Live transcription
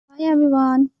Hey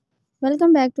everyone,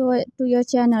 welcome back to your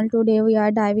channel. Today we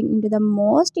are diving into the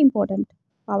most important,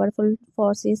 powerful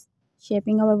forces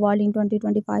shaping our world in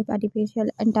 2025 artificial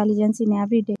intelligence in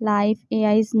everyday life.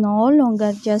 AI is no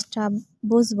longer just a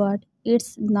buzzword,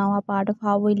 it's now a part of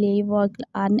how we live, work,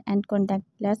 earn, and connect.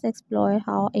 Let's explore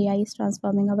how AI is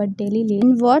transforming our daily life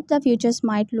and what the futures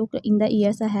might look in the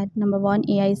years ahead. Number one,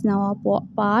 AI is now a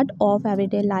part of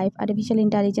everyday life. Artificial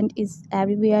intelligence is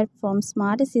everywhere from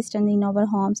smart assistants in our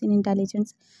homes in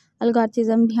intelligence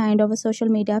algorithm behind our social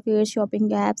media feeds, shopping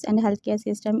apps, and healthcare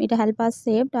system. It helps us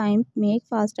save time, make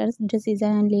faster decisions,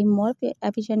 and live more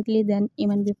efficiently than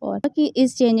even before. Work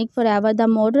is changing forever. The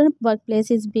modern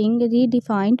workplace is being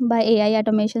redefined by AI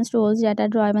automation tools,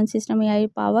 data-driven system.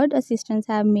 AI-powered assistants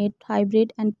have made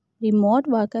hybrid and remote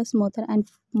work smoother and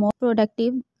more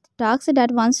productive. Tasks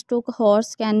that once took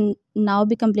hours can now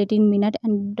be completed in minutes,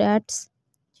 and that's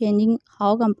changing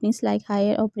how companies like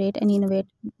hire, operate, and innovate.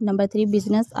 Number three,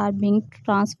 business are being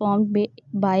transformed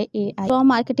by AI. From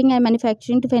marketing and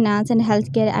manufacturing to finance and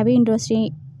healthcare, every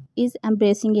industry is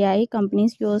embracing AI.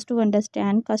 Companies used to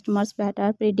understand customers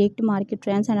better, predict market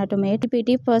trends, and automate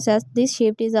repetitive process. This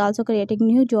shift is also creating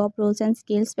new job roles and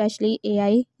skills, especially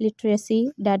AI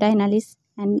literacy, data analysis,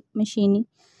 and machine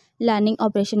learning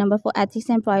operation. Number four, ethics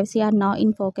and privacy are now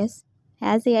in focus.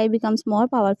 As AI becomes more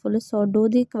powerful, so do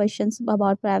the questions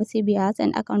about privacy, bias,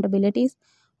 and accountabilities.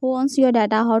 Who owns your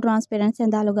data? How transparent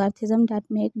and the algorithms that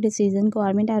make decisions?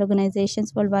 Government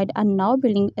organizations worldwide are now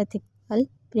building ethical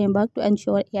framework to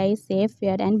ensure AI is safe,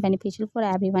 fair, and beneficial for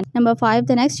everyone. Number five,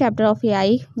 the next chapter of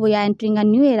AI. We are entering a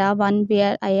new era, one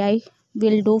where AI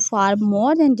will do far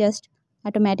more than just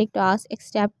automatic tasks,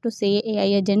 except to say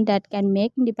AI agent that can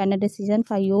make independent decisions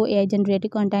for you. AI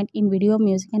generated content in video,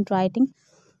 music, and writing,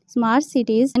 smart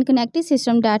cities, and connected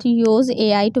systems that use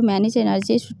AI to manage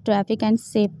energy, traffic, and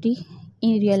safety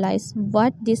in real life.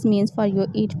 What this means for you,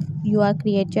 if you are a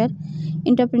creator,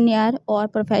 entrepreneur, or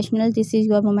professional, this is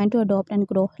your moment to adopt and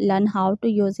grow. Learn how to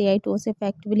use AI tools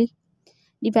effectively,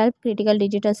 develop critical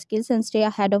digital skills, and stay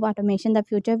ahead of automation. The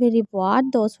future will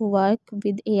reward those who work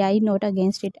with AI, not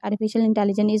against it. Artificial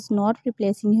intelligence is not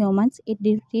replacing humans, it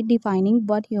is redefining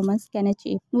what humans can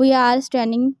achieve. We are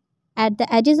standing at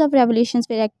the edges of revolutions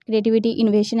where creativity,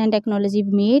 innovation, and technology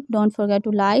meet. Don't forget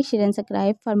to like, share, and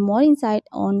subscribe for more insight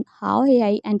on how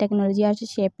AI and technology are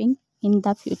shaping in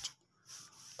the future.